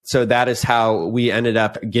So that is how we ended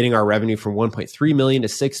up getting our revenue from 1.3 million to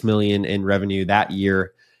 6 million in revenue that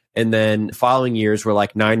year. And then following years were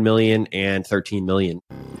like 9 million and 13 million.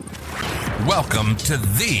 Welcome to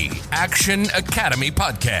the Action Academy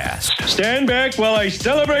podcast. Stand back while I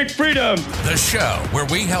celebrate freedom. The show where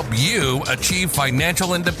we help you achieve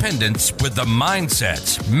financial independence with the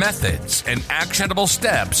mindsets, methods, and actionable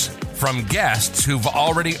steps from guests who've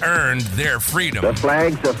already earned their freedom. The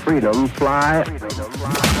flags of freedom fly.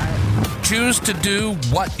 Choose to do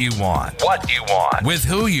what you want. With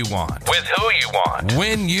who you want.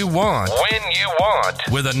 When you want.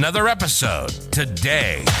 With another episode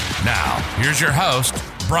today. Now, here's your host,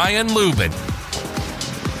 Brian Lubin.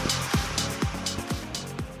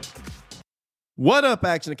 What up,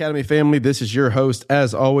 Action Academy family? This is your host,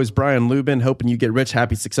 as always, Brian Lubin, hoping you get rich,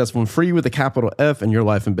 happy, successful, and free with a capital F in your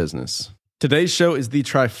life and business. Today's show is the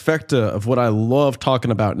trifecta of what I love talking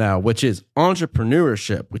about now, which is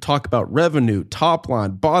entrepreneurship. We talk about revenue, top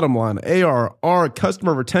line, bottom line, ARR,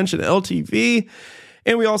 customer retention, LTV,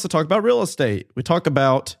 and we also talk about real estate. We talk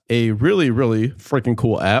about a really, really freaking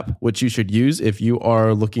cool app, which you should use if you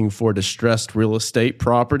are looking for distressed real estate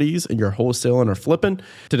properties and you're wholesaling or flipping.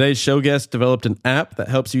 Today's show guest developed an app that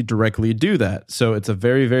helps you directly do that. So it's a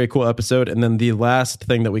very, very cool episode. And then the last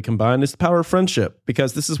thing that we combine is the power of friendship,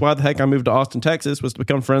 because this is why the heck I moved to Austin, Texas, was to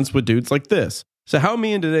become friends with dudes like this. So how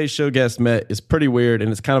me and today's show guest met is pretty weird,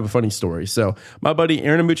 and it's kind of a funny story. So my buddy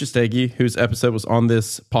Aaron Amuchastegui, whose episode was on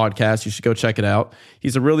this podcast, you should go check it out.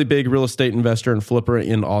 He's a really big real estate investor and flipper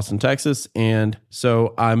in Austin, Texas. And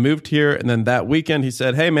so I moved here, and then that weekend he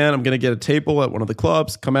said, hey man, I'm going to get a table at one of the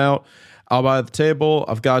clubs. Come out. I'll buy the table.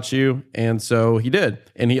 I've got you. And so he did.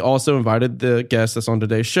 And he also invited the guest that's on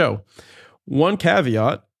today's show. One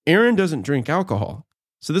caveat, Aaron doesn't drink alcohol.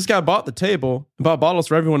 So this guy bought the table and bought bottles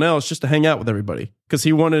for everyone else just to hang out with everybody, because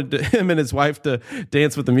he wanted him and his wife to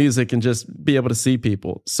dance with the music and just be able to see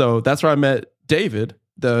people. So that's where I met David,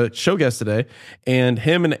 the show guest today, and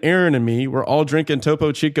him and Aaron and me were all drinking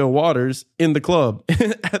Topo Chico waters in the club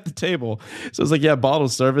at the table. So it's like you have bottle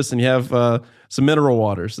service and you have some mineral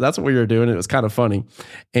water. So that's what we were doing. It was kind of funny.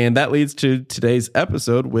 And that leads to today's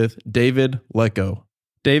episode with David Lecko.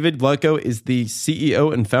 David Lecko is the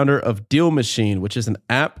CEO and founder of DEALMACHINE, which is an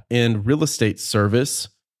app and real estate service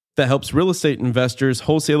that helps real estate investors,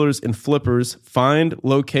 wholesalers, and flippers find,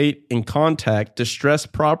 locate, and contact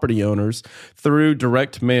distressed property owners through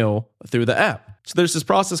direct mail through the app. So there's this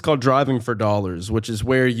process called driving for dollars, which is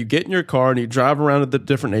where you get in your car and you drive around to the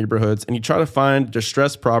different neighborhoods and you try to find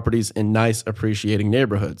distressed properties in nice, appreciating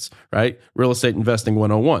neighborhoods, right? Real estate investing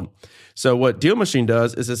 101. So what DEALMACHINE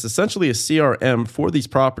does is it's essentially a CRM for these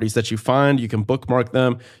properties that you find. You can bookmark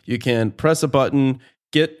them. You can press a button,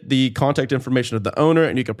 get the contact information of the owner,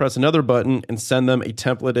 and you can press another button and send them a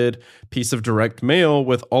templated piece of direct mail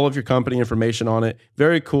with all of your company information on it.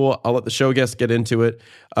 Very cool. I'll let the show guest get into it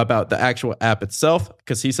about the actual app itself,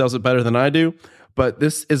 because he sells it better than I do. But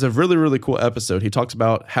this is a really, really cool episode. He talks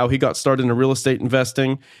about how he got started in real estate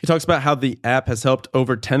investing. He talks about how the app has helped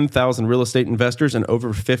over 10,000 real estate investors in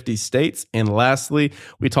over 50 states. And lastly,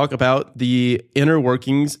 we talk about the inner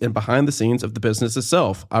workings and behind the scenes of the business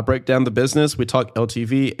itself. I break down the business. We talk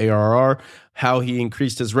LTV, ARR, how he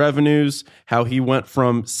increased his revenues, how he went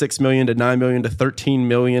from 6 million to 9 million to 13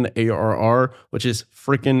 million ARR, which is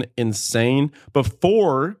freaking insane.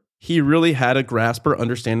 Before he really had a grasp or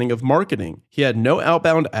understanding of marketing. He had no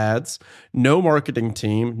outbound ads, no marketing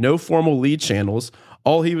team, no formal lead channels.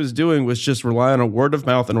 All he was doing was just rely on word of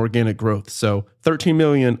mouth and organic growth. So 13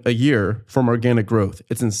 million a year from organic growth.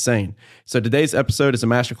 It's insane. So today's episode is a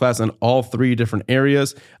masterclass on all three different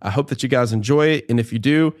areas. I hope that you guys enjoy it. And if you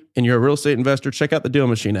do, and you're a real estate investor, check out the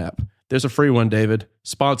DEALMACHINE app. There's a free one, David.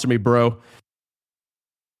 Sponsor me, bro.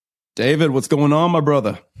 David, what's going on, my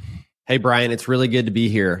brother? Hey, Brian, it's really good to be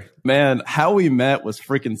here. Man, how we met was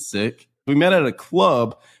freaking sick. We met at a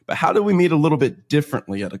club, but how did we meet a little bit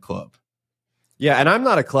differently at a club? Yeah, and I'm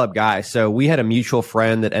not a club guy. So we had a mutual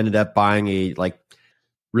friend that ended up buying a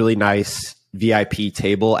really nice VIP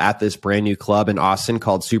table at this brand new club in Austin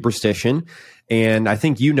called Superstition. And I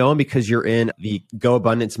think you know him because you're in the Go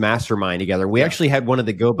Abundance Mastermind together. We actually had one of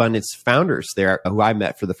the Go Abundance founders there who I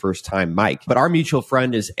met for the first time, Mike. But our mutual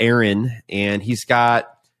friend is Aaron, and he's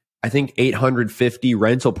got, I think, 850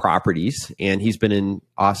 rental properties, and he's been in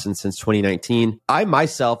Austin since 2019. I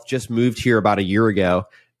myself just moved here about a year ago,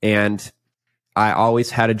 and I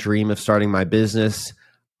always had a dream of starting my business.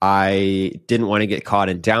 I didn't want to get caught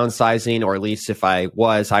in downsizing, or at least if I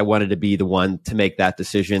was, I wanted to be the one to make that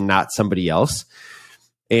decision, not somebody else.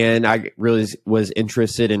 And I really was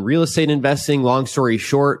interested in real estate investing. Long story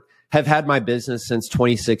short, have had my business since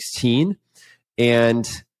 2016.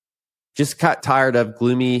 And just got tired of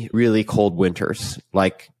gloomy, really cold winters,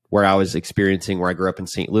 like where I was experiencing where I grew up in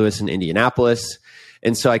St. Louis and Indianapolis.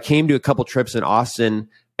 And so I came to a couple trips in Austin,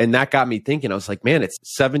 and that got me thinking. I was like, man, it's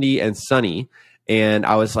 70 and sunny. And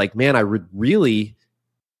I was like, man, I really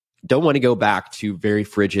don't want to go back to very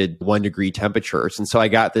frigid 1 degree temperatures. And so I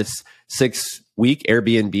got this 6-week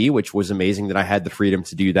Airbnb, which was amazing that I had the freedom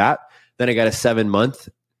to do that. Then I got a 7-month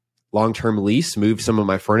long-term lease, moved some of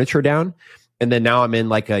my furniture down. And then now I'm in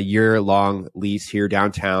like a year-long lease here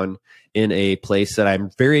downtown in a place that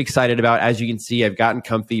I'm very excited about. As you can see, I've gotten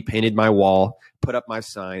comfy, painted my wall, put up my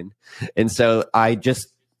sign. And so I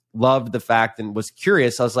just loved the fact and was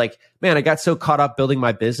curious. I was like, man, I got so caught up building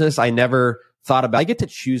my business. I never thought about, I get to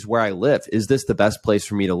choose where I live. Is this the best place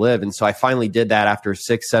for me to live? And so I finally did that after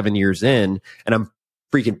 6-7 years in, and I'm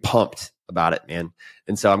freaking pumped about it, man.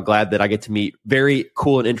 And so I'm glad that I get to meet very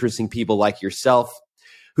cool and interesting people like yourself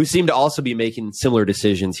who seem to also be making similar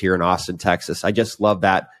decisions here in Austin, Texas. I just love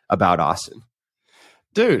that about Austin.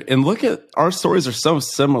 Dude, and look at our stories are so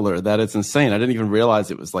similar that it's insane. I didn't even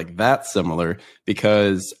realize it was like that similar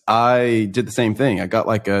because I did the same thing. I got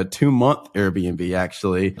like a 2-month Airbnb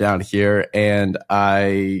actually down here, and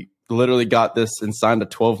I literally got this and signed a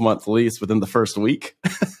 12-month lease within the first week.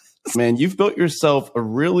 Man, you've built yourself a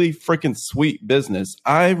really freaking sweet business.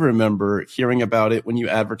 I remember hearing about it when you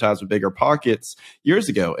advertised with Bigger Pockets years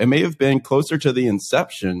ago. It may have been closer to the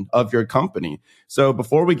inception of your company. So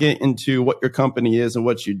before we get into what your company is and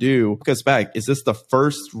what you do, take us back. Is this the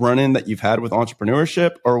first run-in that you've had with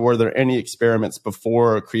entrepreneurship, or were there any experiments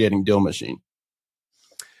before creating Deal Machine?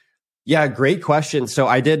 Yeah, great question. So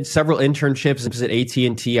I did several internships at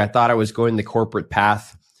AT&T. I thought I was going the corporate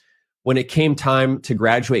path. When it came time to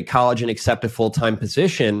graduate college and accept a full-time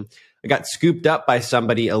position, I got scooped up by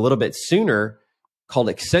somebody a little bit sooner called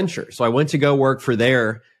Accenture. So I went to go work for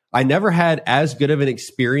there. I never had as good of an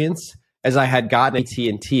experience as I had gotten at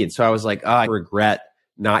AT&T. And so I was like, I regret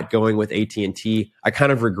not going with AT&T. I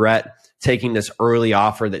kind of regret taking this early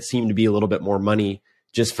offer that seemed to be a little bit more money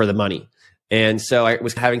just for the money. And so I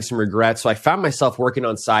was having some regrets. So I found myself working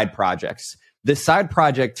on side projects. This side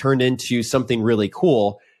project turned into something really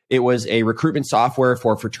cool. It was a recruitment software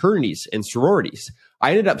for fraternities and sororities. I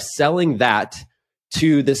ended up selling that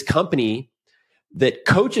to this company that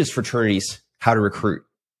coaches fraternities how to recruit.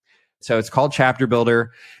 So it's called Chapter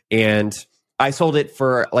Builder. And I sold it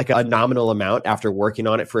for like a nominal amount after working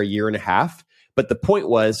on it for a year and a half. But the point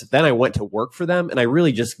was, then I went to work for them and I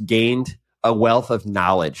really just gained a wealth of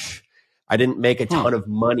knowledge. I didn't make a ton of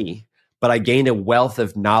money, but I gained a wealth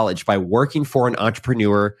of knowledge by working for an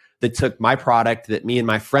entrepreneur that took my product that me and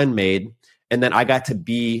my friend made, and then I got to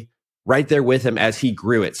be right there with him as he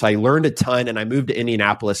grew it. So I learned a ton, and I moved to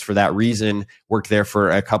Indianapolis for that reason, worked there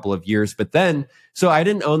for a couple of years. But then, so I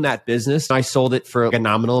didn't own that business. I sold it for a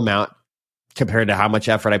nominal amount compared to how much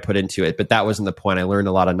effort I put into it. But that wasn't the point. I learned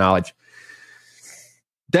a lot of knowledge.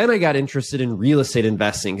 Then I got interested in real estate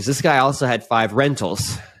investing because this guy also had 5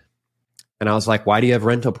 rentals. And I was like, why do you have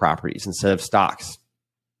rental properties instead of stocks?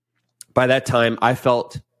 By that time, I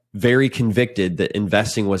felt very convicted that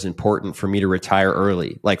investing was important for me to retire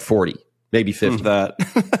early, like 40, maybe 50.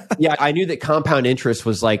 Yeah, I knew that compound interest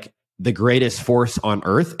was like the greatest force on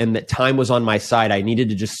earth and that time was on my side. I needed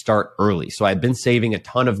to just start early. So I'd been saving a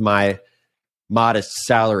ton of my modest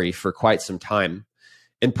salary for quite some time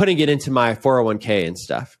and putting it into my 401k and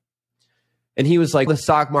stuff. And he was like, the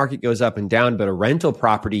stock market goes up and down, but a rental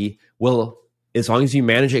property will, as long as you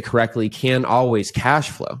manage it correctly, can always cash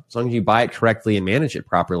flow. As long as you buy it correctly and manage it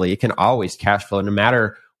properly, it can always cash flow no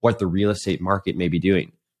matter what the real estate market may be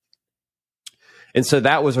doing. And so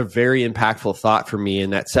that was a very impactful thought for me.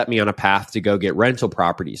 And that set me on a path to go get rental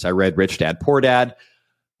properties. I read Rich Dad, Poor Dad.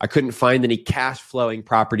 I couldn't find any cash flowing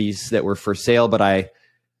properties that were for sale, but I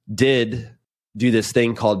did do this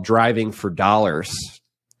thing called driving for dollars,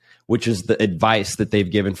 which is the advice that they've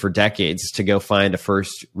given for decades to go find a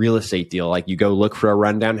first real estate deal. Like you go look for a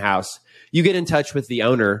rundown house, you get in touch with the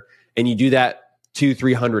owner and you do that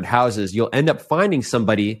 200-300 houses. You'll end up finding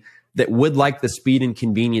somebody that would like the speed and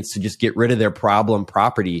convenience to just get rid of their problem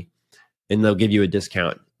property and they'll give you a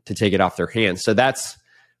discount to take it off their hands. So that's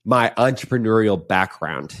my entrepreneurial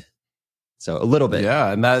background. So a little bit.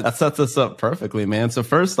 Yeah, and that sets us up perfectly, man. So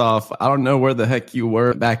first off, I don't know where the heck you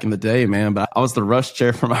were back in the day, man, but I was the rush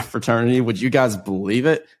chair for my fraternity. Would you guys believe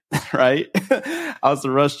it? Right? I was the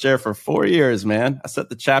rush chair for 4 years, man. I set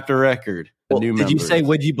the chapter record. Well, did you say,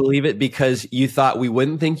 would you believe it because you thought we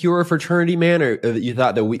wouldn't think you were a fraternity man, or you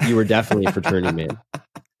thought that you were definitely a fraternity man?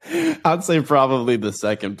 I'd say probably the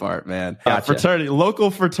second part, man. Gotcha. Fraternity,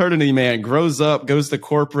 local fraternity man, grows up, goes to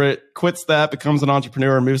corporate, quits that, becomes an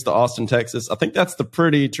entrepreneur, moves to Austin, Texas. I think that's the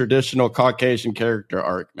pretty traditional Caucasian character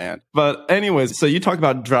arc, man. But anyways, so you talk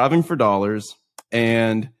about driving for dollars,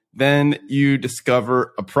 and then you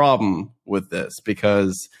discover a problem with this,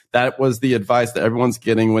 because that was the advice that everyone's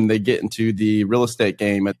getting when they get into the real estate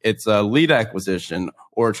game. It's a lead acquisition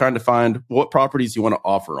or trying to find what properties you want to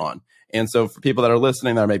offer on. And so for people that are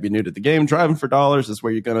listening that are maybe new to the game, driving for dollars is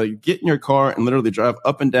where you're going to get in your car and literally drive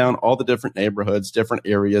up and down all the different neighborhoods, different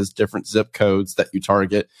areas, different zip codes that you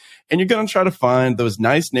target. And you're going to try to find those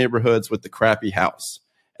nice neighborhoods with the crappy house.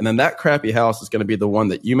 And then that crappy house is going to be the one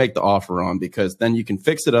that you make the offer on, because then you can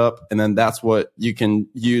fix it up. And then that's what you can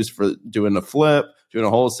use for doing a flip, doing a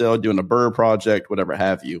wholesale, doing a burr project, whatever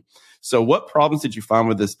have you. So what problems did you find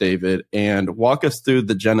with this, David? And walk us through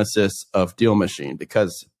the genesis of Deal Machine,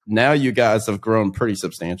 because now you guys have grown pretty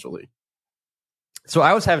substantially. So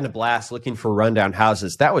I was having a blast looking for rundown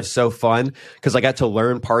houses. That was so fun because I got to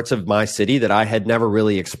learn parts of my city that I had never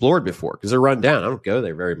really explored before, because they're run down. I don't go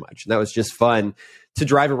there very much. And that was just fun to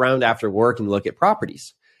drive around after work and look at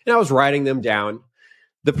properties. And I was writing them down.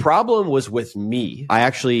 The problem was with me. I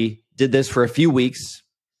actually did this for a few weeks,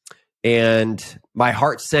 and my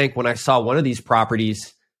heart sank when I saw one of these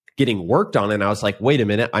properties getting worked on. And I was like, wait a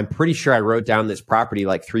minute, I'm pretty sure I wrote down this property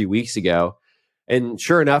like 3 weeks ago. And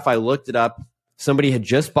sure enough, I looked it up. Somebody had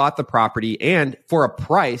just bought the property, and for a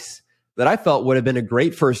price that I felt would have been a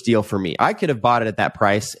great first deal for me. I could have bought it at that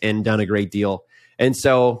price and done a great deal. And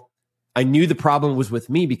so I knew the problem was with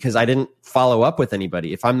me because I didn't follow up with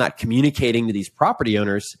anybody. If I'm not communicating to these property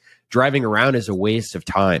owners, driving around is a waste of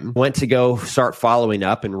time. Went to go start following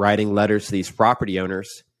up and writing letters to these property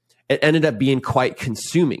owners. It ended up being quite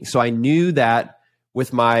consuming. So I knew that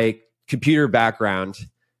with my computer background,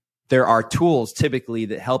 there are tools typically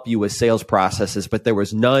that help you with sales processes, but there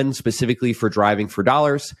was none specifically for driving for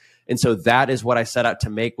dollars. And so that is what I set out to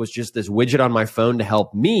make, was just this widget on my phone to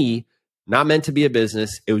help me, not meant to be a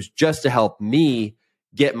business. It was just to help me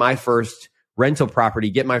get my first rental property,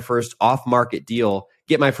 get my first off-market deal,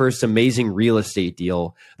 get my first amazing real estate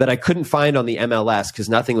deal that I couldn't find on the MLS because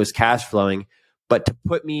nothing was cash flowing, but to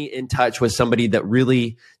put me in touch with somebody that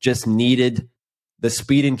really just needed the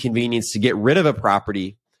speed and convenience to get rid of a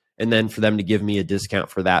property, and then for them to give me a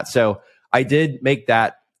discount for that. So I did make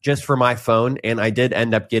that just for my phone, and I did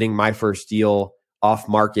end up getting my first deal off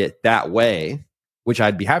market that way, which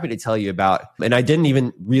I'd be happy to tell you about. And I didn't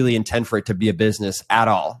even really intend for it to be a business at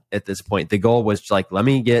all at this point. The goal was like, let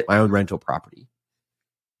me get my own rental property.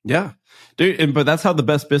 Yeah, dude. But that's how the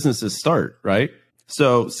best businesses start, right?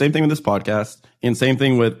 So same thing with this podcast, and same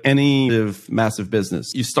thing with any massive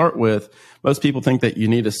business. You start with, most people think that you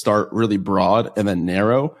need to start really broad and then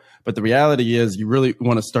narrow. But the reality is you really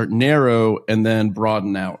want to start narrow and then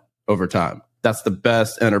broaden out over time. That's the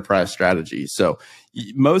best enterprise strategy. So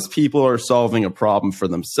most people are solving a problem for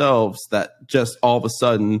themselves that just all of a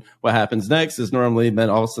sudden what happens next is normally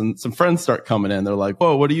then all of a sudden some friends start coming in. They're like,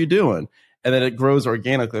 whoa, what are you doing? And then it grows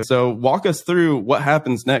organically. So walk us through what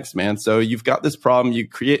happens next, man. So you've got this problem, you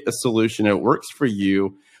create a solution, it works for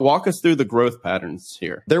you. Walk us through the growth patterns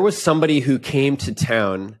here. There was somebody who came to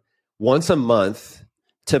town once a month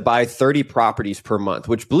to buy 30 properties per month,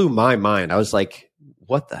 which blew my mind. I was like,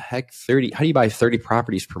 what the heck, 30? How do you buy 30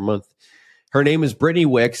 properties per month? Her name is Brittany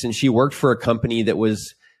Wicks, and she worked for a company that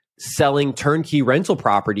was selling turnkey rental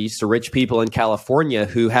properties to rich people in California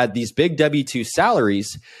who had these big W-2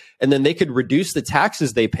 salaries, and then they could reduce the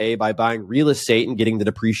taxes they pay by buying real estate and getting the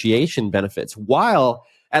depreciation benefits, while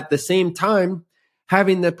at the same time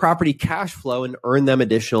having the property cash flow and earn them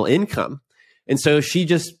additional income. And so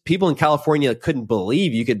people in California couldn't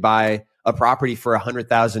believe you could buy a property for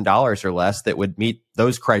 $100,000 or less that would meet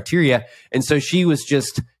those criteria. And so she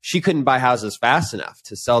couldn't buy houses fast enough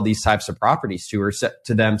to sell these types of properties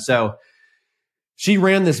to them. So she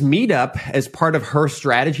ran this meetup as part of her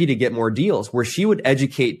strategy to get more deals, where she would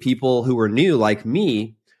educate people who were new like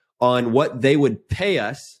me on what they would pay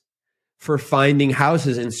us for finding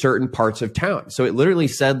houses in certain parts of town. So it literally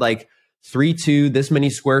said like 3-2, this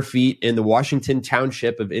many square feet in the Washington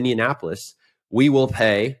township of Indianapolis, we will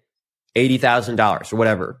pay $80,000 or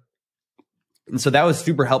whatever. And so that was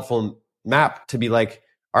super helpful map to be like,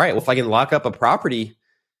 all right, well, if I can lock up a property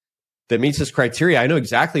that meets this criteria, I know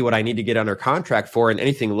exactly what I need to get under contract for, and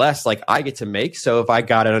anything less, like I get to make. So if I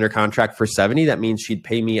got it under contract for 70, that means she'd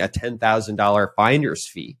pay me a $10,000 finder's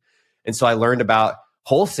fee. And so I learned about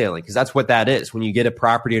wholesaling, because that's what that is. When you get a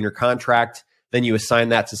property under contract, then you assign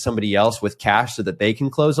that to somebody else with cash so that they can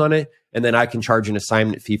close on it. And then I can charge an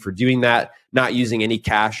assignment fee for doing that. not using any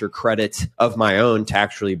cash or credit of my own to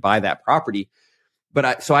actually buy that property.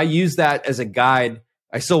 But I used that as a guide.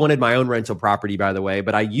 I still wanted my own rental property, by the way,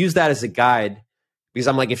 but I used that as a guide because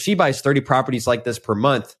I'm like, if she buys 30 properties like this per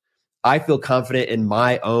month, I feel confident in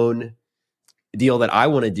my own deal that I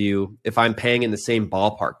want to do if I'm paying in the same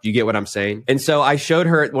ballpark. Do you get what I'm saying? And so I showed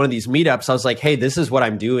her at one of these meetups. I was like, hey, this is what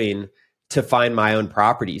I'm doing to find my own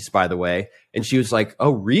properties, by the way. And she was like,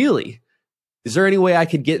 oh, really? Is there any way I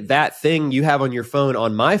could get that thing you have on your phone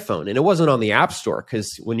on my phone? And it wasn't on the App Store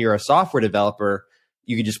because when you're a software developer,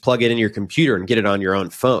 you could just plug it in your computer and get it on your own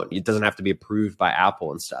phone. It doesn't have to be approved by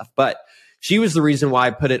Apple and stuff. But she was the reason why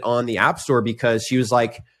I put it on the App Store because she was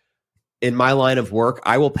like, in my line of work,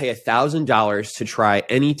 I will pay $1,000 to try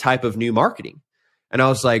any type of new marketing. And I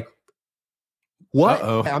was like, what?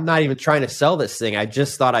 Uh-oh. I'm not even trying to sell this thing. I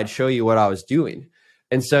just thought I'd show you what I was doing.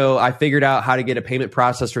 And so I figured out how to get a payment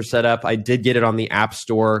processor set up. I did get it on the App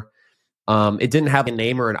Store. It didn't have a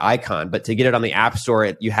name or an icon, but to get it on the App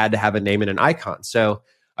Store, you had to have a name and an icon. So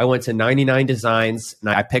I went to 99 Designs and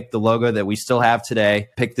I picked the logo that we still have today,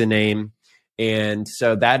 picked the name. And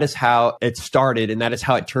so that is how it started. And that is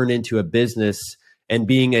how it turned into a business. And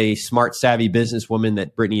being a smart, savvy businesswoman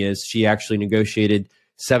that Brittany is, she actually negotiated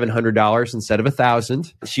 $700 instead of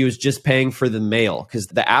 $1,000. She was just paying for the mail because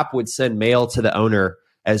the app would send mail to the owner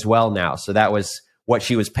as well now. So that was what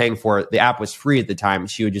she was paying for. The app was free at the time.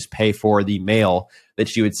 She would just pay for the mail that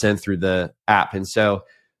she would send through the app. And so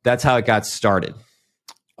that's how it got started.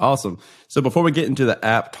 Awesome. So before we get into the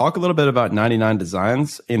app, talk a little bit about 99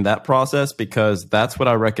 Designs in that process, because that's what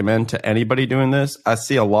I recommend to anybody doing this. I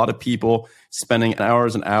see a lot of people spending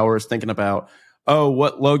hours and hours thinking about, oh,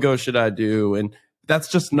 what logo should I do? And that's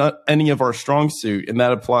just not any of our strong suit. And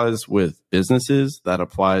that applies with businesses, that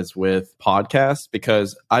applies with podcasts,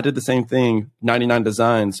 because I did the same thing, 99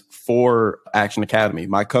 Designs for Action Academy.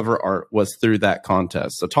 My cover art was through that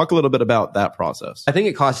contest. So talk a little bit about that process. I think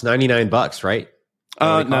it costs $99, right?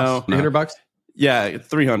 No. $300? Yeah,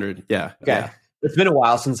 300. Yeah. Okay. Yeah. It's been a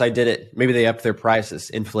while since I did it. Maybe they upped their prices,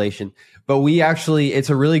 inflation. But it's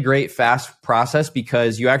a really great, fast process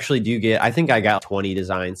because you actually do get, I think I got 20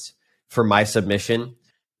 designs for my submission.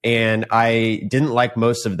 And I didn't like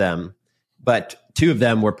most of them, but 2 of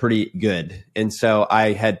them were pretty good. And so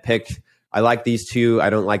I had picked, I like these 2. I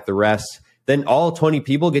don't like the rest. Then all 20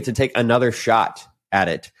 people get to take another shot at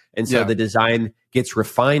it. And so the design gets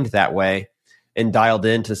refined that way and dialed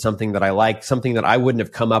into something that I like, something that I wouldn't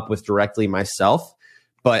have come up with directly myself,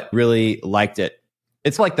 but really liked it.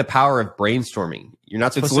 It's like the power of brainstorming. You're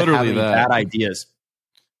not supposed to have any bad ideas,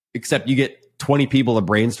 except you get 20 people to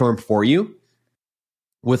brainstorm for you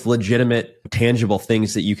with legitimate, tangible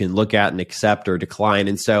things that you can look at and accept or decline.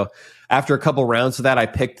 And so after a couple rounds of that, I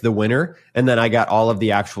picked the winner, and then I got all of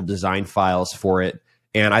the actual design files for it.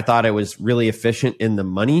 And I thought it was really efficient in the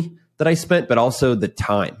money that I spent, but also the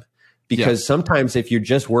time. Because sometimes if you're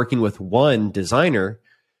just working with one designer,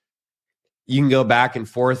 you can go back and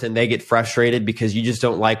forth and they get frustrated because you just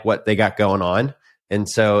don't like what they got going on. And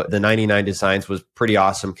so the 99 Designs was pretty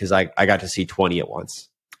awesome because I got to see 20 at once.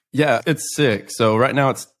 Yeah, it's sick. So right now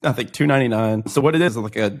it's, I think, $299. So what it is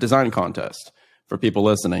like a design contest for people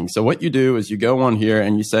listening. So what you do is you go on here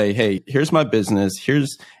and you say, hey, here's my business. And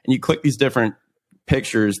you click these different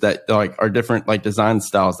pictures that like are different like design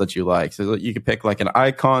styles that you like. So you could pick like an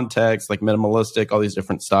icon, text, like minimalistic, all these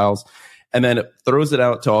different styles. And then it throws it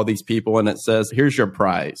out to all these people and it says, here's your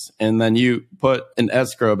prize. And then you put an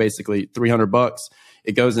escrow, basically $300.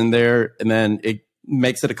 It goes in there and then it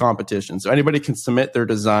makes it a competition. So anybody can submit their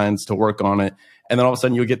designs to work on it. And then all of a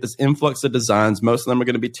sudden you'll get this influx of designs. Most of them are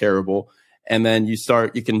going to be terrible. And then you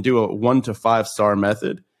can do a 1 to 5 star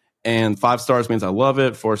method. And 5 stars means I love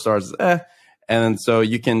it. 4 stars is And so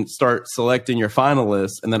you can start selecting your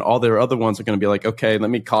finalists, and then all their other ones are going to be like, okay, let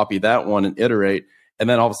me copy that one and iterate. And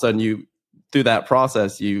then all of a sudden through that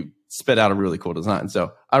process, you spit out a really cool design.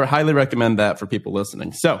 So I highly recommend that for people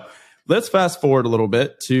listening. So let's fast forward a little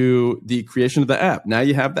bit to the creation of the app. Now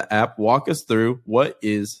you have the app. Walk us through, what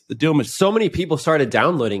is the Deal Machine? So many people started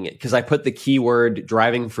downloading it because I put the keyword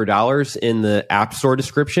driving for dollars in the App Store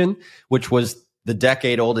description, which was the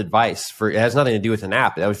decade-old advice. It has nothing to do with an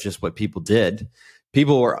app. That was just what people did.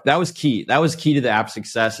 That was key. That was key to the app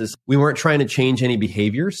success. Is we weren't trying to change any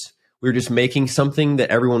behaviors. We were just making something that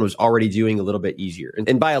everyone was already doing a little bit easier.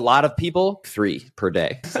 And by a lot of people, 3 per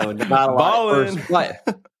day. So not a lot.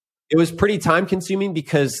 But it was pretty time consuming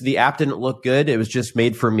because the app didn't look good. It was just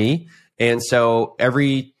made for me. And so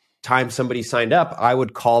every time somebody signed up, I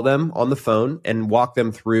would call them on the phone and walk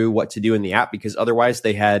them through what to do in the app, because otherwise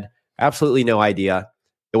they had absolutely no idea.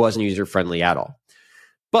 It wasn't user friendly at all.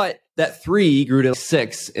 But that 3 grew to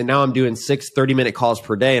 6. And now I'm doing 6 30-minute calls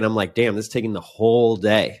per day. And I'm like, damn, this is taking the whole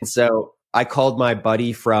day. And so I called my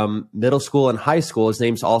buddy from middle school and high school. His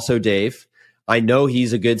name's also Dave. I know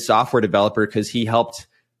he's a good software developer because he helped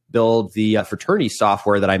build the fraternity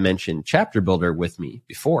software that I mentioned, Chapter Builder, with me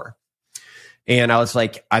before. And I was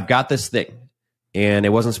like, I've got this thing. And it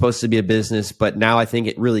wasn't supposed to be a business, but now I think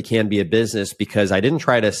it really can be a business because I didn't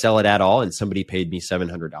try to sell it at all and somebody paid me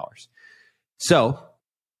 $700. So,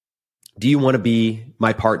 do you want to be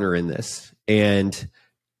my partner in this? And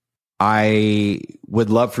I would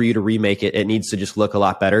love for you to remake it. It needs to just look a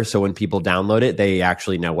lot better. So when people download it, they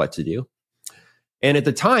actually know what to do. And at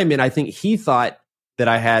the time, and I think he thought that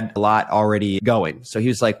I had a lot already going. So he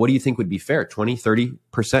was like, what do you think would be fair? 20,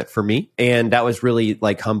 30% for me? And that was really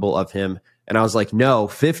like humble of him. And I was like, no,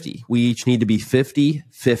 50. We each need to be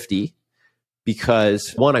 50-50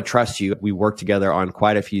 because 1, I trust you. We work together on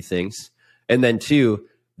quite a few things. And then 2,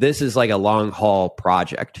 this is like a long haul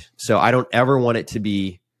project. So I don't ever want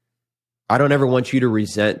you to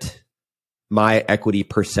resent my equity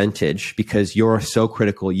percentage because you're so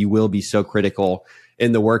critical. You will be so critical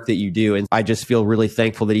in the work that you do. And I just feel really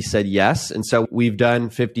thankful that he said yes. And so we've done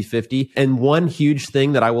 50-50. And one huge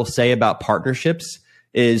thing that I will say about partnerships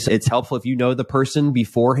is it's helpful if you know the person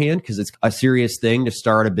beforehand because it's a serious thing to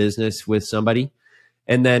start a business with somebody.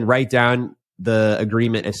 And then write down the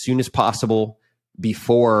agreement as soon as possible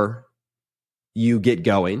before you get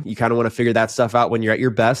going. You kind of want to figure that stuff out when you're at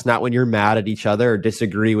your best, not when you're mad at each other or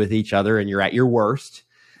disagree with each other and you're at your worst.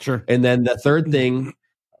 Sure. And then the third thing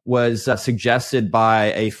was suggested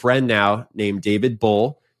by a friend now named David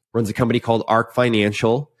Bull, runs a company called Arc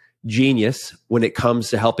Financial. Genius when it comes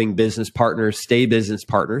to helping business partners stay business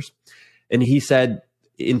partners. And he said,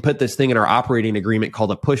 input this thing in our operating agreement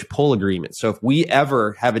called a push-pull agreement. So if we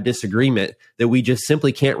ever have a disagreement that we just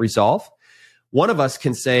simply can't resolve, one of us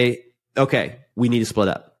can say, okay, we need to split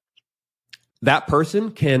up. That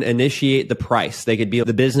person can initiate the price. They could be,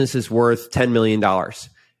 the business is worth $10 million.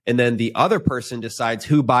 And then the other person decides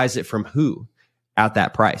who buys it from who at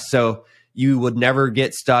that price. So you would never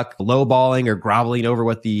get stuck lowballing or groveling over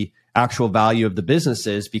what the actual value of the business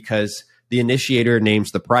is because the initiator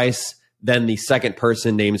names the price. Then the second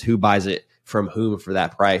person names who buys it from whom for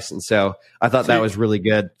that price. And so I thought that was really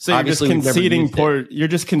good. So obviously, you're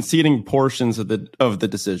just conceding portions of the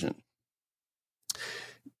decision.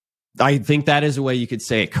 I think that is a way you could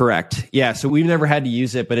say it. Correct. Yeah. So we've never had to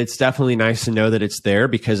use it, but it's definitely nice to know that it's there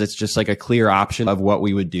because it's just like a clear option of what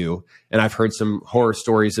we would do. And I've heard some horror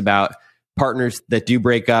stories about partners that do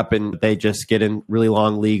break up and they just get in really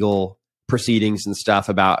long legal proceedings and stuff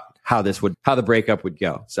about how the breakup would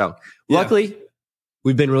go. So luckily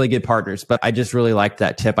we've been really good partners, but I just really liked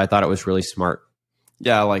that tip. I thought it was really smart.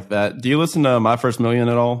 Yeah, I like that. Do you listen to My First Million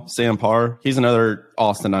at all? Sam Parr. He's another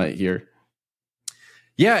Austinite here.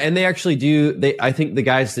 Yeah. And they actually do. I think the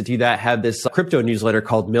guys that do that have this crypto newsletter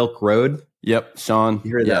called Milk Road. Yep. Sean.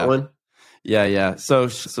 You heard that one? Yeah. So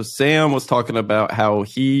Sam was talking about how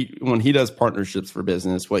when he does partnerships for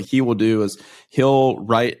business, what he will do is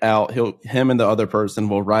him and the other person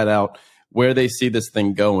will write out where they see this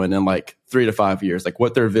thing going in like 3 to 5 years, like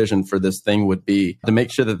what their vision for this thing would be to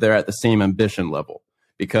make sure that they're at the same ambition level.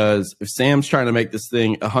 Because if Sam's trying to make this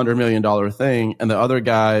thing a $100 million thing and the other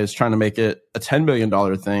guy is trying to make it a $10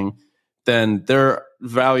 million thing, then their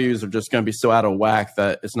values are just going to be so out of whack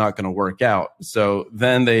that it's not going to work out. So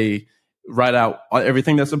then they write out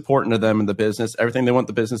everything that's important to them in the business, everything they want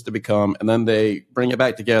the business to become, and then they bring it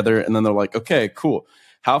back together, and then they're like, okay, cool.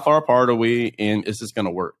 How far apart are we, and is this going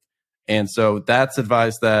to work? And so that's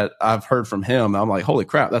advice that I've heard from him. I'm like, holy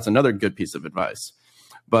crap, that's another good piece of advice.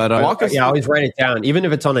 But always write it down, even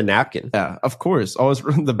if it's on a napkin. Yeah, of course. Always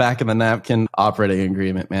the back of the napkin operating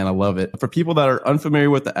agreement, man. I love it. For people that are unfamiliar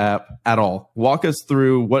with the app at all, walk us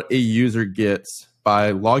through what a user gets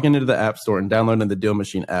by logging into the App Store and downloading the Deal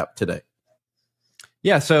Machine app today.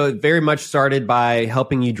 Yeah, so it very much started by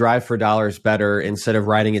helping you drive for dollars better instead of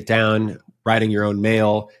writing it down, writing your own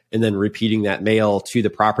mail, and then repeating that mail to the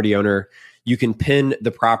property owner. You can pin the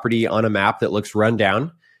property on a map that looks run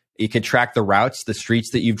down. You can track the routes, the streets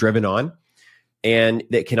that you've driven on, and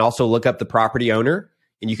it can also look up the property owner,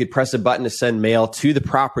 and you could press a button to send mail to the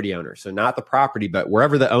property owner. So not the property, but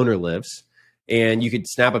wherever the owner lives. And you could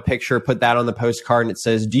snap a picture, put that on the postcard, and it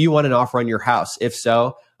says, do you want an offer on your house? If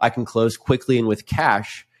so, I can close quickly and with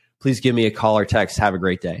cash. Please give me a call or text. Have a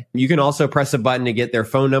great day. You can also press a button to get their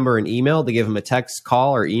phone number and email to give them a text,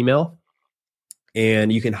 call, or email.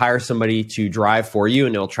 And you can hire somebody to drive for you,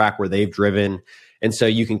 and it'll track where they've driven And so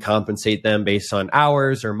you can compensate them based on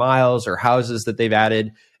hours or miles or houses that they've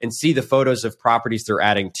added, and see the photos of properties they're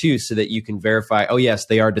adding too, so that you can verify, oh yes,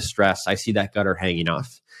 they are distressed. I see that gutter hanging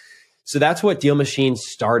off. So that's what Deal Machine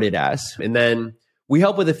started as. And then we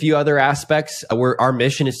help with a few other aspects where our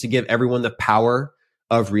mission is to give everyone the power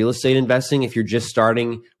of real estate investing. If you're just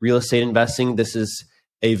starting real estate investing, this is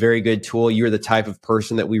a very good tool. You're the type of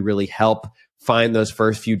person that we really help find those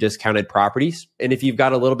first few discounted properties. And if you've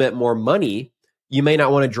got a little bit more money, you may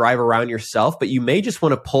not want to drive around yourself, but you may just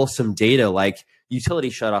want to pull some data like utility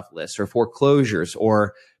shutoff lists or foreclosures,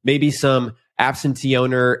 or maybe some absentee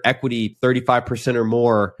owner equity 35% or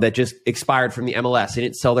more that just expired from the MLS. They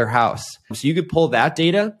didn't sell their house. So you could pull that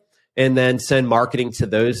data and then send marketing to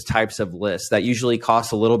those types of lists. That usually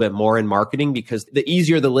costs a little bit more in marketing, because the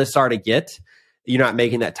easier the lists are to get, you're not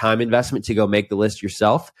making that time investment to go make the list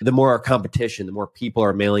yourself. The more our competition, the more people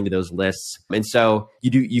are mailing to those lists. And so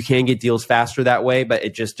you can get deals faster that way, but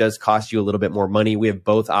it just does cost you a little bit more money. We have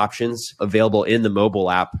both options available in the mobile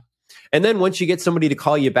app. And then once you get somebody to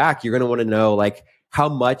call you back, you're going to want to know, like, how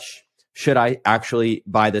much should I actually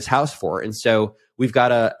buy this house for? And so we've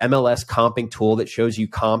got a MLS comping tool that shows you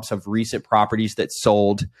comps of recent properties that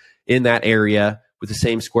sold in that area with the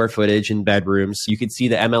same square footage and bedrooms. You can see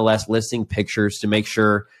the MLS listing pictures to make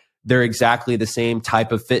sure they're exactly the same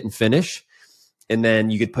type of fit and finish. And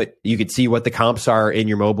then you could see what the comps are in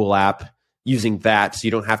your mobile app using that. So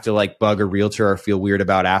you don't have to like bug a realtor or feel weird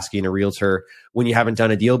about asking a realtor when you haven't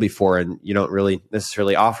done a deal before and you don't really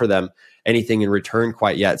necessarily offer them anything in return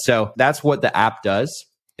quite yet. So that's what the app does.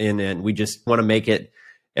 And then we just want to make it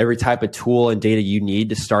every type of tool and data you need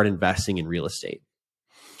to start investing in real estate.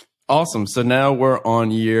 Awesome. So now we're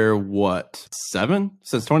on year, 7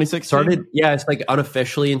 since 2016? Started, yeah, it's like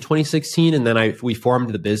unofficially in 2016. And then we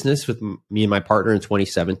formed the business with me and my partner in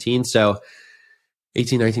 2017. So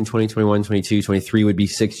 18, 19, 20, 21, 22, 23 would be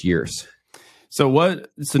 6 years. So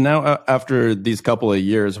now after these couple of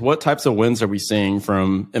years, what types of wins are we seeing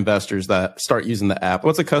from investors that start using the app?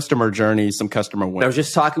 What's a customer journey, some customer wins? I was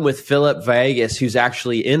just talking with Philip Vegas, who's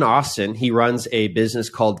actually in Austin. He runs a business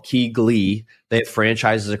called Key Glee. They have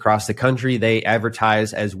franchises across the country. They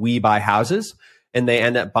advertise as We Buy Houses, and they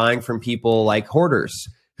end up buying from people like hoarders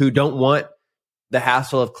who don't want the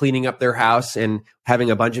hassle of cleaning up their house and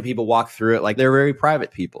having a bunch of people walk through it. Like, they're very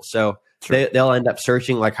private people. So sure, they'll end up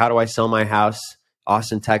searching, like, how do I sell my house,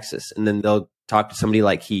 Austin, Texas? And then they'll talk to somebody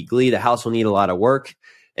like Key Glee. The house will need a lot of work.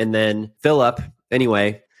 And then Philip,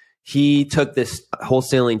 anyway, he took this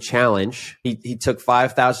wholesaling challenge. He took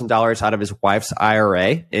 $5,000 out of his wife's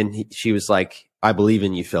IRA, and she was like, I believe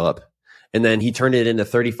in you, Philip. And then he turned it into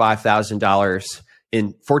 $35,000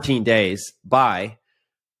 in 14 days by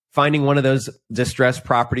finding one of those distressed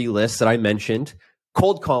property lists that I mentioned,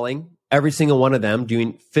 cold calling every single one of them,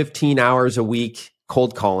 doing 15 hours a week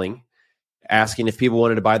cold calling, asking if people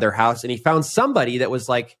wanted to buy their house. And he found somebody that was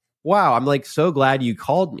like, wow, I'm like so glad you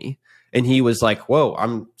called me. And he was like, whoa,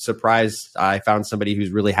 I'm surprised I found somebody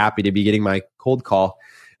who's really happy to be getting my cold call.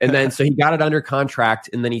 And then so he got it under contract,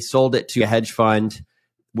 and then he sold it to a hedge fund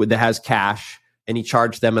that has cash, and he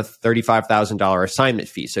charged them a $35,000 assignment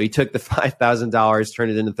fee. So he took the $5,000,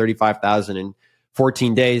 turned it into $35,000 in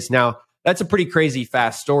 14 days. Now, that's a pretty crazy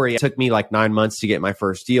fast story. It took me like 9 months to get my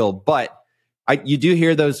first deal, but you do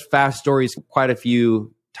hear those fast stories quite a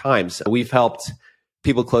few times. We've helped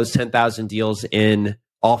people close 10,000 deals in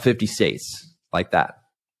all 50 states like that.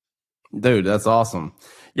 Dude, that's awesome.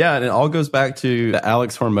 Yeah, and it all goes back to the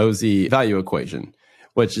Alex Hormozi value equation,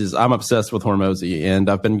 which is, I'm obsessed with Hormozi, and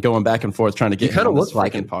I've been going back and forth trying to get him on this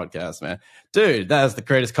fucking podcast, man. Dude, that is the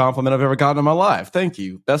greatest compliment I've ever gotten in my life. Thank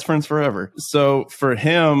you. Best friends forever. So for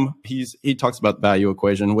him, he talks about the value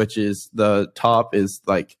equation, which is the top is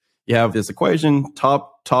like, you have this equation,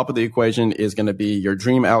 top of the equation is going to be your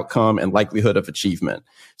dream outcome and likelihood of achievement.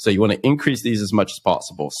 So you want to increase these as much as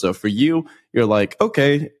possible. So for you, you're like,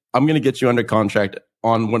 okay, I'm going to get you under contract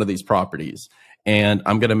on one of these properties, and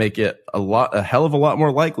I'm going to make it a hell of a lot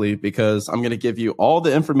more likely, because I'm going to give you all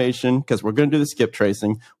the information, because we're going to do the skip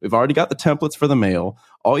tracing. We've already got the templates for the mail.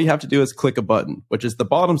 All you have to do is click a button, which is the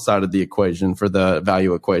bottom side of the equation for the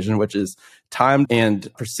value equation, which is time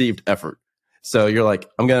and perceived effort. So you're like,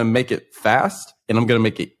 I'm going to make it fast, and I'm going to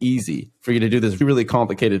make it easy for you to do this really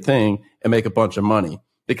complicated thing and make a bunch of money,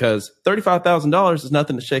 because $35,000 is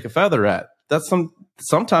nothing to shake a feather at.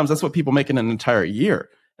 Sometimes that's what people make in an entire year.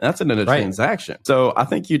 And that's in a transaction. So I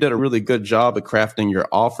think you did a really good job of crafting your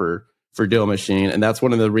offer for Deal Machine. And that's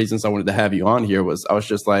one of the reasons I wanted to have you on here. Was I was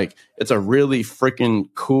just like, it's a really freaking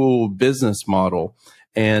cool business model.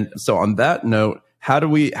 And so on that note, how do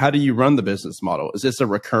you run the business model? Is this a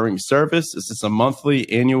recurring service? Is this a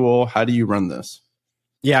monthly, annual? How do you run this?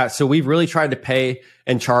 Yeah, so we've really tried to pay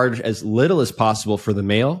and charge as little as possible for the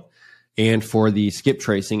mail and for the skip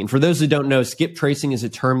tracing. And for those who don't know, skip tracing is a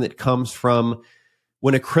term that comes from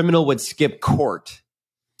when a criminal would skip court.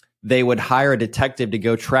 They would hire a detective to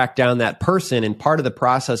go track down that person. And part of the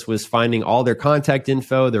process was finding all their contact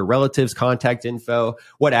info, their relatives' contact info,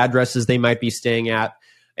 what addresses they might be staying at.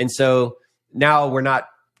 And so now we're not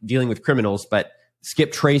dealing with criminals, but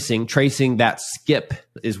skip tracing that skip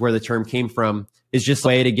is where the term came from, is just a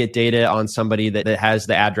way to get data on somebody that has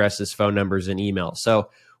the addresses, phone numbers, and email.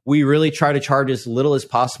 So we really try to charge as little as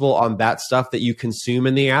possible on that stuff that you consume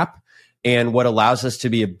in the app. And what allows us to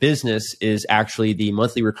be a business is actually the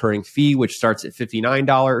monthly recurring fee, which starts at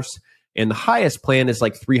 $59. And the highest plan is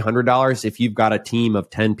like $300 if you've got a team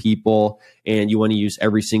of 10 people and you want to use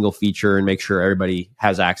every single feature and make sure everybody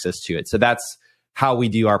has access to it. So that's how we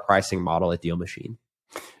do our pricing model at DealMachine.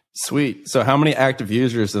 Sweet. So how many active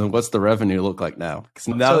users and what's the revenue look like now? Because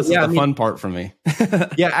now this is the fun part for me.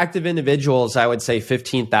 Yeah, active individuals, I would say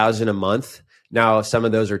 15,000 a month. Now, some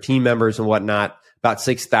of those are team members and whatnot. About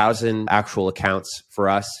 6,000 actual accounts for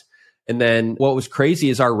us. And then what was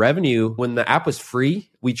crazy is our revenue, when the app was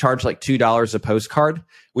free, we charged like $2 a postcard.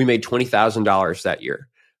 We made $20,000 that year.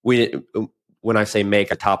 When I say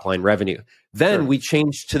make a top line revenue, then we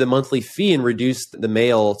changed to the monthly fee and reduced the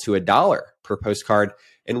mail to $1 per postcard.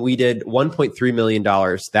 And we did $1.3 million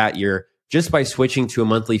that year just by switching to a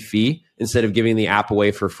monthly fee instead of giving the app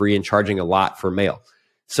away for free and charging a lot for mail.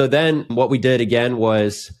 So then what we did again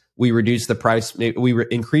was we reduced the price. We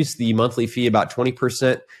increased the monthly fee about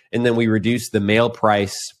 20%. And then we reduced the mail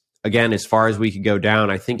price again, as far as we could go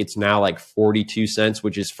down. I think it's now like 42 cents,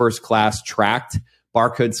 which is first class tracked,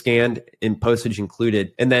 barcode scanned and postage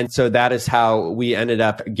included. And then, so that is how we ended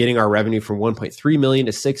up getting our revenue from 1.3 million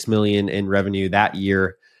to 6 million in revenue that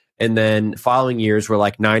year. And then following years were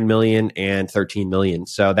like 9 million and 13 million.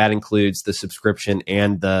 So that includes the subscription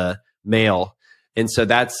and the mail. And so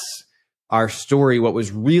that's our story. What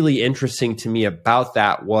was really interesting to me about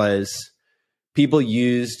that was people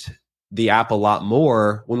used the app a lot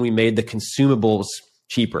more when we made the consumables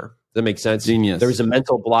cheaper. Does that make sense? Genius. There was a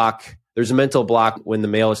mental block. There's a mental block when the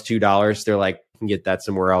mail is $2. They're like, you can get that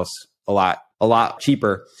somewhere else a lot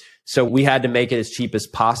cheaper. So we had to make it as cheap as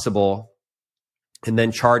possible and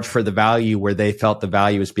then charge for the value where they felt the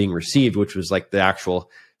value was being received, which was like the actual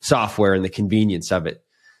software and the convenience of it.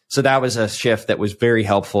 So that was a shift that was very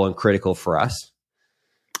helpful and critical for us.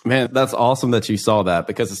 Man, that's awesome that you saw that,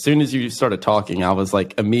 because as soon as you started talking, I was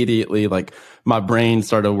like immediately like my brain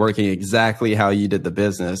started working exactly how you did the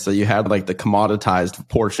business. So you had like the commoditized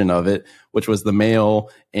portion of it, which was the mail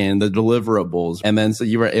and the deliverables. And then so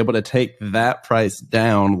you were able to take that price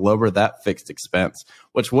down, lower that fixed expense,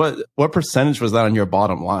 which what percentage was that on your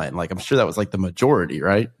bottom line? Like, I'm sure that was like the majority,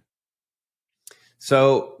 right?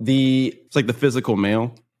 So it's like the physical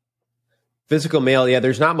mail. Physical mail, yeah,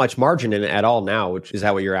 there's not much margin in it at all now, which is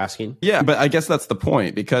that what you're asking? Yeah, but I guess that's the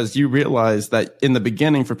point, because you realize that in the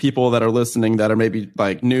beginning, for people that are listening that are maybe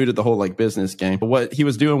like new to the whole like business game, what he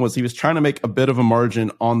was doing was he was trying to make a bit of a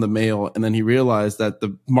margin on the mail. And then he realized that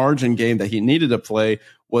the margin game that he needed to play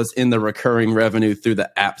was in the recurring revenue through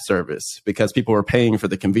the app service, because people were paying for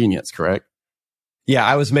the convenience, correct? Yeah,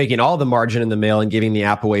 I was making all the margin in the mail and giving the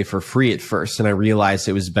app away for free at first. And I realized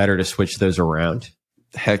it was better to switch those around.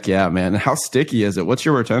 Heck yeah, man. How sticky is it? What's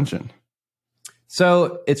your retention?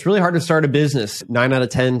 So it's really hard to start a business. 9 out of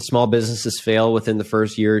 10 small businesses fail within the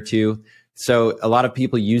first year or two. So a lot of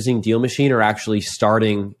people using DealMachine are actually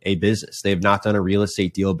starting a business. They have not done a real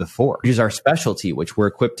estate deal before, which is our specialty, which we're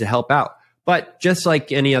equipped to help out. But just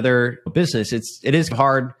like any other business, it is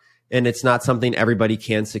hard, and it's not something everybody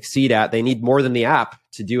can succeed at. They need more than the app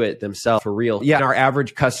to do it themselves for real. Yeah, our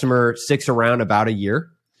average customer sticks around about a year.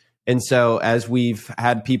 And so as we've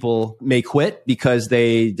had people may quit because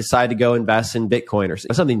they decide to go invest in Bitcoin or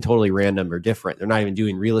something totally random or different, they're not even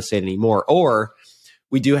doing real estate anymore. Or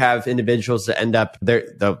we do have individuals that end up,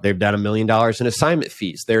 they've done $1 million in assignment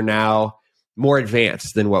fees. They're now more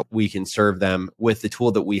advanced than what we can serve them with the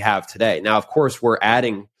tool that we have today. Now, of course, we're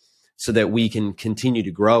adding so that we can continue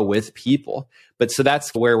to grow with people. But so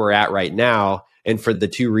that's where we're at right now. And for the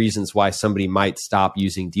two reasons why somebody might stop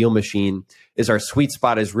using DealMachine is our sweet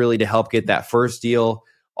spot is really to help get that first deal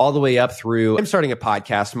all the way up through. I'm starting a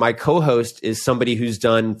podcast. My co-host is somebody who's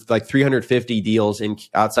done like 350 deals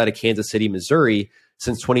outside of Kansas City, Missouri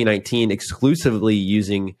since 2019, exclusively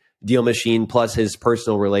using DealMachine, plus his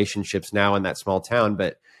personal relationships now in that small town.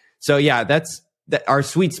 But so yeah, our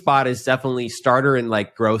sweet spot is definitely starter and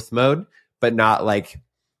like growth mode, but not like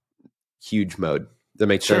huge mode. That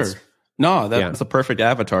makes sense. No, that's a perfect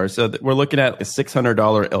avatar. So we're looking at a $600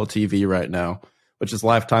 LTV right now, which is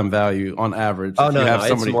lifetime value on average. Oh, no,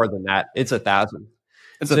 it's more than that. It's 1,000.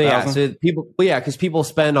 It's 1,000? Yeah, so people, because people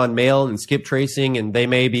spend on mail and skip tracing, and they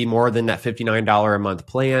may be more than that $59 a month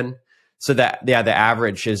plan. So that, the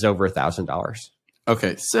average is over $1,000.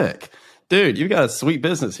 Okay, sick. Dude, you've got a sweet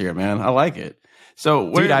business here, man. I like it.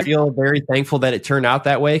 So, dude, I feel very thankful that it turned out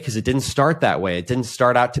that way, because it didn't start that way. It didn't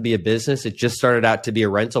start out to be a business. It just started out to be a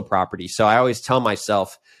rental property. So I always tell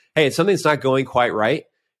myself, hey, if something's not going quite right,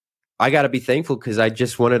 I got to be thankful, because I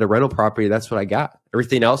just wanted a rental property. That's what I got.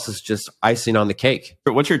 Everything else is just icing on the cake.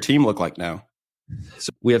 What's your team look like now? So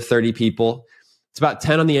we have 30 people. It's about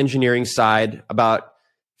 10 on the engineering side, about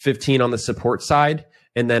 15 on the support side,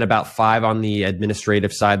 and then about 5 on the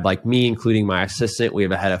administrative side, like me, including my assistant. We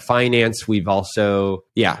have a head of finance. We've also,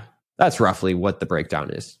 that's roughly what the breakdown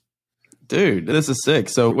is. Dude, this is sick.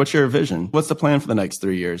 So what's your vision? What's the plan for the next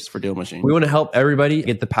 3 years for Deal Machine? We want to help everybody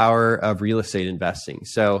get the power of real estate investing.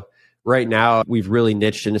 So right now, we've really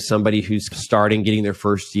niched into somebody who's starting getting their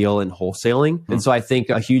first deal in wholesaling. And so I think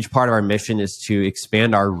a huge part of our mission is to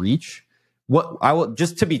expand our reach. What I will,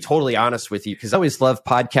 just to be totally honest with you, because I always love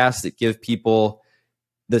podcasts that give people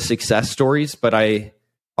the success stories, but I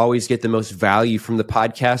always get the most value from the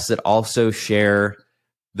podcasts that also share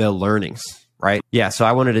the learnings, right? Yeah. So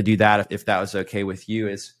I wanted to do that, if that was okay with you.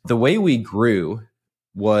 Is the way we grew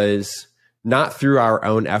was not through our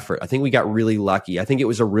own effort. I think we got really lucky. I think it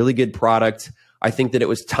was a really good product. I think that it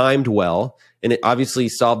was timed well, and it obviously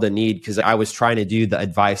solved the need, because I was trying to do the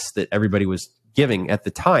advice that everybody was giving at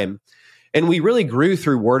the time. And we really grew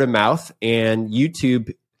through word of mouth and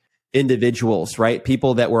YouTube individuals, right?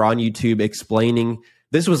 People that were on YouTube explaining.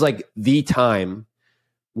 This was like the time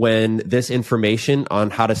when this information on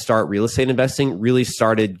how to start real estate investing really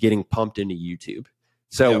started getting pumped into YouTube.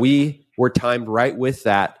 So we were timed right with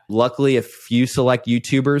that. Luckily, a few select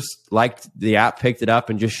YouTubers liked the app, picked it up,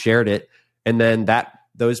 and just shared it. And then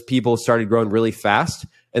those people started growing really fast.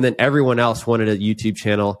 And then everyone else wanted a YouTube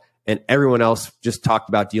channel, and everyone else just talked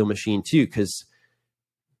about Deal Machine too, because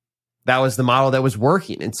that was the model that was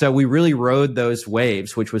working. And so we really rode those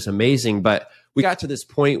waves, which was amazing. But we got to this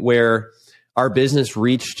point where our business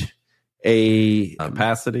reached a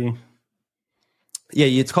capacity. Yeah,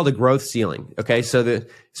 it's called a growth ceiling. Okay. So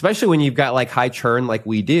especially when you've got like high churn like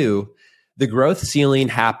we do, the growth ceiling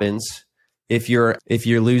happens if you're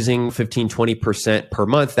losing 15, 20% per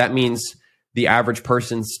month. That means the average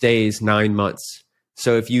person stays 9 months.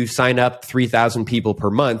 So if you sign up 3,000 people per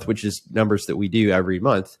month, which is numbers that we do every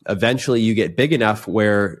month, eventually you get big enough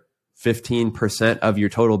where 15% of your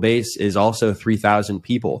total base is also 3,000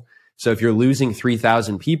 people. So if you're losing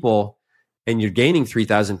 3,000 people and you're gaining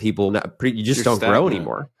 3,000 people, you just don't grow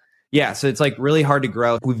anymore. Yeah. So it's like really hard to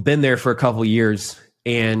grow. We've been there for a couple of years,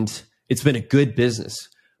 and it's been a good business.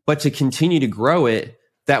 But to continue to grow it,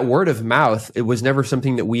 that word of mouth, it was never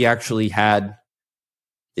something that we actually had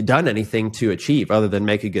done anything to achieve other than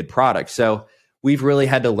make a good product. So we've really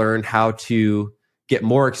had to learn how to get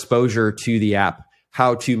more exposure to the app,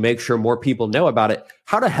 how to make sure more people know about it,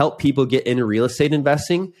 how to help people get into real estate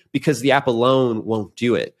investing, because the app alone won't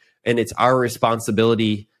do it. And it's our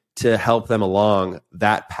responsibility to help them along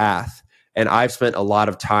that path. And I've spent a lot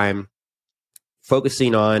of time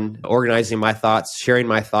focusing on organizing my thoughts, sharing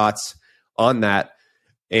my thoughts on that.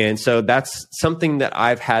 And so that's something that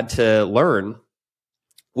I've had to learn,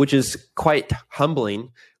 which is quite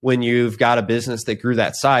humbling when you've got a business that grew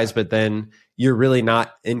that size, but then you're really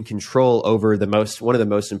not in control over one of the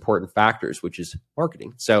most important factors, which is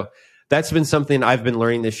marketing. So that's been something I've been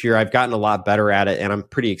learning this year. I've gotten a lot better at it, and I'm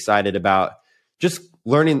pretty excited about just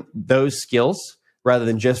learning those skills rather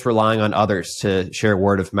than just relying on others to share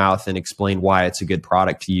word of mouth and explain why it's a good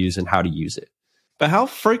product to use and how to use it. But how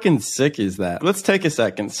freaking sick is that? Let's take a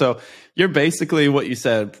second. So you're basically what you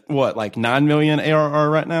said, like 9 million ARR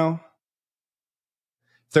right now?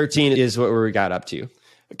 13 is what we got up to.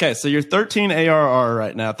 Okay, so you're 13 ARR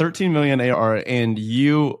right now, 13 million ARR, and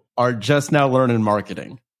you are just now learning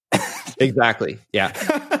marketing. Exactly. Yeah.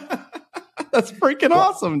 That's freaking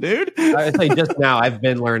awesome, dude. I say just now, I've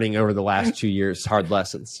been learning over the last 2 years, hard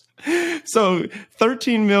lessons. So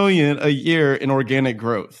 13 million a year in organic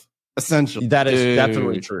growth, essentially. That is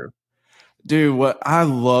definitely true. Dude, I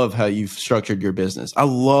love how you've structured your business. I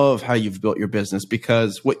love how you've built your business,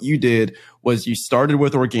 because what you did was you started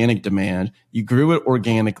with organic demand, you grew it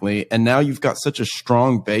organically, and now you've got such a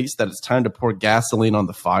strong base that it's time to pour gasoline on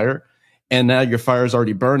the fire. And now your fire is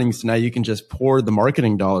already burning, so now you can just pour the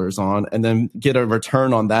marketing dollars on and then get a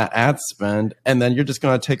return on that ad spend, and then you're just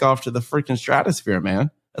going to take off to the freaking stratosphere, man.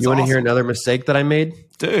 That's you want to hear awesome. another mistake that I made?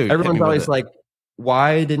 Dude, everyone's always like,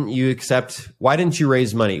 why didn't you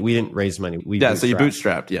raise money? We didn't raise money. So you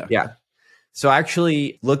bootstrapped. Yeah. So I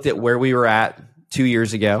actually looked at where we were at 2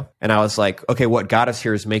 years ago, and I was like, okay, what got us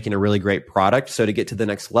here is making a really great product. So to get to the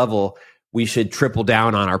next level, we should triple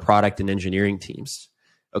down on our product and engineering teams.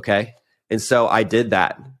 Okay. And so I did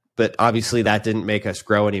that. But obviously that didn't make us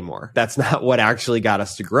grow anymore. That's not what actually got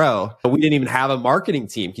us to grow. We didn't even have a marketing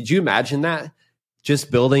team. Could you imagine that?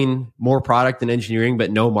 Just building more product and engineering,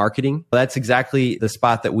 but no marketing. That's exactly the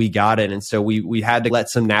spot that we got in. And so we had to let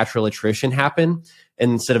some natural attrition happen.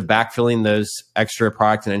 And instead of backfilling those extra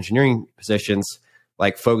product and engineering positions,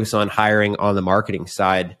 like focus on hiring on the marketing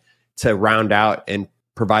side to round out and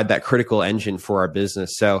provide that critical engine for our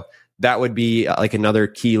business. So that would be like another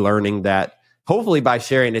key learning that hopefully by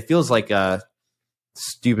sharing, it feels like a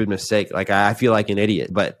stupid mistake. Like I feel like an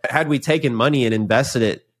idiot. But had we taken money and invested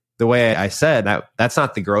it the way I said, that's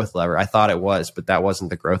not the growth lever. I thought it was, but that wasn't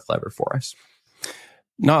the growth lever for us.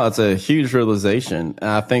 No, it's a huge realization. And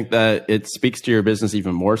I think that it speaks to your business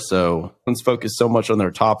even more so. Everyone's focused so much on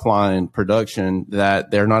their top line production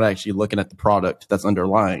that they're not actually looking at the product that's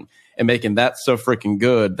underlying and making that so freaking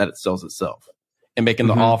good that it sells itself. And making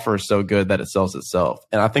the offer so good that it sells itself.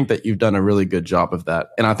 And I think that you've done a really good job of that.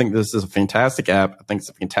 And I think this is a fantastic app. I think it's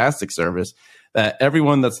a fantastic service that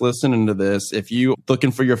everyone that's listening to this, if you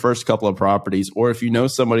looking for your first couple of properties, or if you know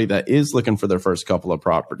somebody that is looking for their first couple of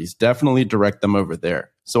properties, definitely direct them over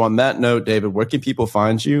there. So on that note, David, where can people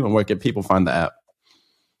find you and where can people find the app?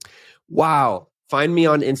 Wow. Find me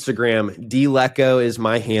on Instagram. Lecko is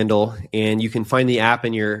my handle. And you can find the app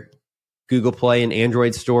in your Google Play and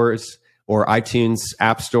Android stores, or iTunes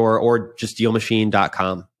App Store, or just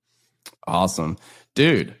DealMachine.com. Awesome.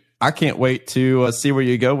 Dude, I can't wait to see where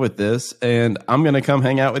you go with this. And I'm going to come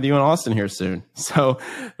hang out with you in Austin here soon. So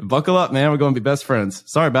buckle up, man. We're going to be best friends.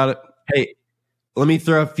 Sorry about it. Hey, let me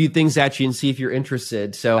throw a few things at you and see if you're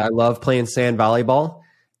interested. So I love playing sand volleyball.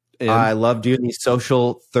 I love doing these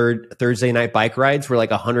social Thursday night bike rides where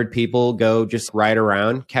like 100 people go just ride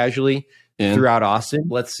around casually throughout Austin.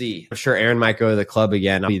 Let's see. I'm sure Aaron might go to the club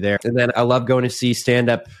again. I'll be there. And then I love going to see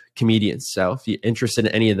stand-up comedians. So if you're interested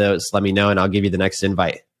in any of those, let me know and I'll give you the next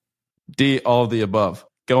invite. All of the above.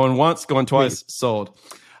 Going once, going twice, sold.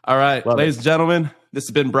 All right, ladies and gentlemen, this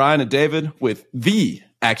has been Brian and David with the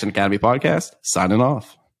Action Academy Podcast, signing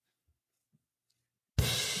off.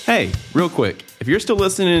 Hey, real quick, if you're still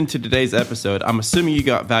listening to today's episode, I'm assuming you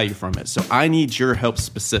got value from it, so I need your help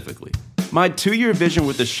specifically. My 2-year vision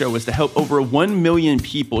with this show is to help over 1 million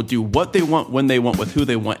people do what they want, when they want, with who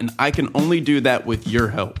they want, and I can only do that with your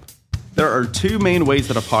help. There are 2 main ways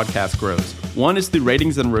that a podcast grows. One is through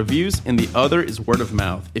ratings and reviews, and the other is word of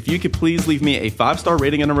mouth. If you could please leave me a 5-star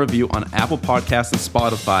rating and a review on Apple Podcasts and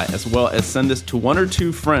Spotify, as well as send this to 1 or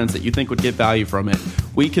 2 friends that you think would get value from it,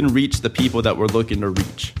 we can reach the people that we're looking to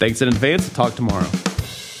reach. Thanks in advance. Talk tomorrow.